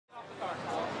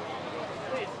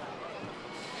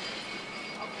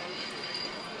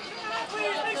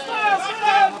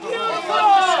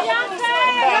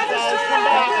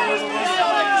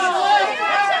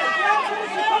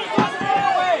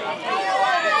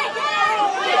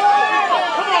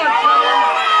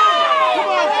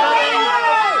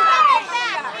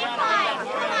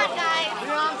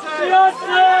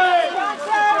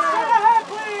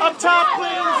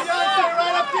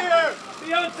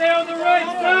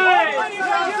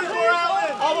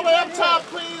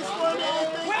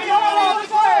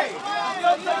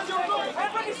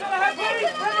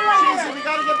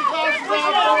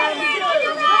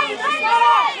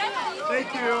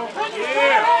Thank you.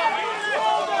 Yeah.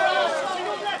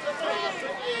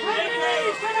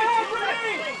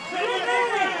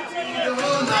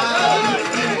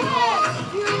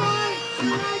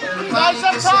 Guys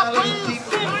up top, please.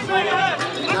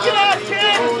 Look at that,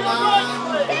 kid.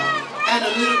 And a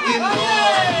little bit more.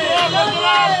 Yeah, look it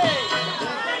up.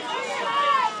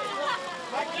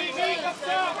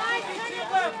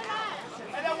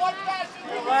 And then one pass.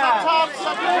 Up top,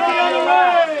 something to your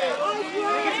left.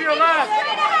 Look at your left.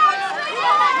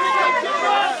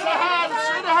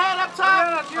 Straight ahead, up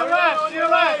top. To your left, to your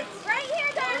left. Right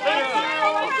here, guys.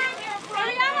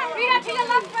 Rita, to your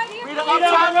left, right here. Rita, up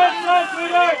top.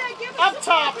 Up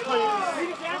top, please.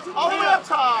 All the way up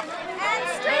top.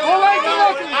 Go right to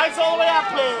looking. Eyes all the way up,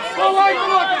 please. Go right to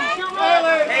looking.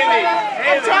 Hailey.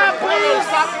 Up top, please.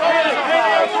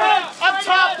 Up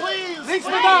top, please. Reach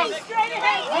me down.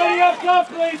 Heidi up top,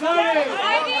 please. Heidi.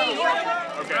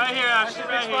 Okay. Right here, Ashley.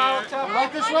 Right here.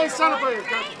 Right this way, center, please.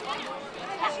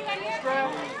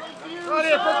 Right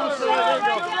here, purple side. There you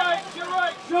go.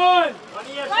 Sean. Right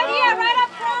here, right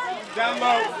up front. Down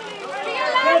low.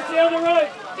 Cassie on the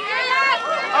right. To your left.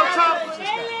 Up top.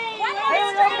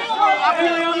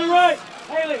 Hailey on the right.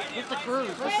 Hailey. Hit the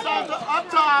cruise. Up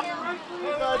top.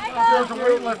 There's a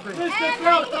weightlifting. Mr.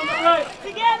 Phelps on the right.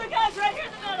 Together, guys, right here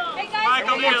in the middle. Hey, guys.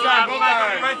 Michael, to your left.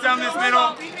 Right down this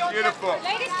middle. Beautiful.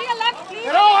 Ladies, to your left, please.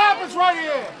 It all happens right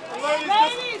here.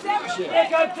 Ladies,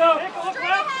 Nick up top.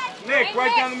 Nick,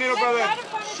 right down the middle, brother.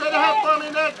 Straight ahead for me,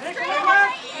 Nick.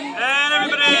 And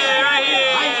everybody right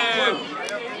here.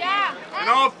 Yeah. And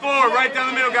all four, right down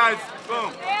the middle, guys.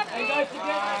 Boom. Hey, guys,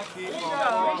 together. To your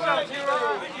left. To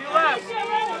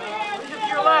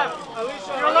your left.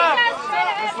 Alicia, to your left.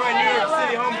 That's right, New York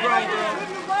City, homegrown, girl.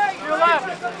 To your left.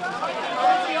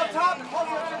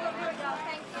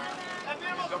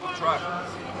 Double try.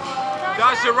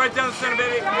 Dascha, right down the center,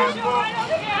 baby. Beautiful.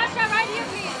 Dascha, right here,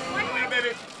 please. Right,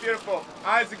 baby. Beautiful.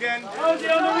 Eyes again. Halsey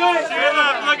on the right. To your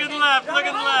left. Look at the left. Look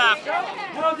at the left.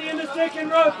 Halsey in the second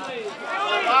row, please.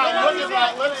 Look at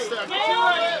that lipstick.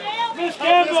 Miss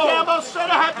Campbell. Miss Campbell,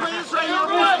 straight ahead, please. Right here.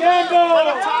 Miss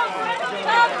Campbell.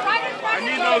 I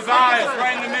need those eyes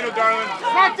right in the middle, darling.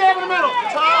 Right there in the middle.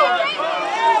 Tove.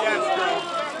 Yes, girl.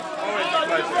 Always a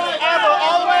pleasure. Amber,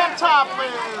 all the way up top,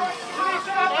 please.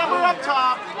 Amber up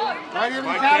top. Right here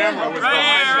in the counter. Right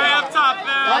here, right up top,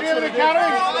 man. Right here in the counter.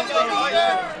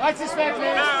 Lights this back,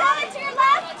 please. To your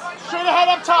left. Straight ahead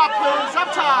up top, please.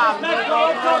 Up top. Nice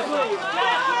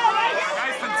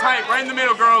and tight, right in the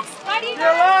middle, girls. Right here. To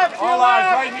your left. All eyes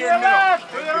right here in the middle.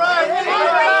 To your right. To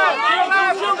your left. To your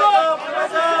left. To your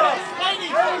left. Ladies,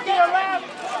 to your left.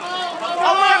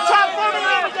 All the way up top, 30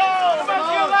 minutes ago. To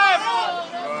your left.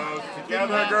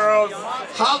 Together, girls.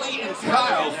 Holly and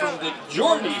Kyle from the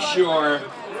Geordie Shore.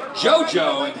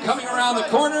 JoJo, and coming around the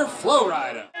corner, Flow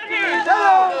Rider. Right here.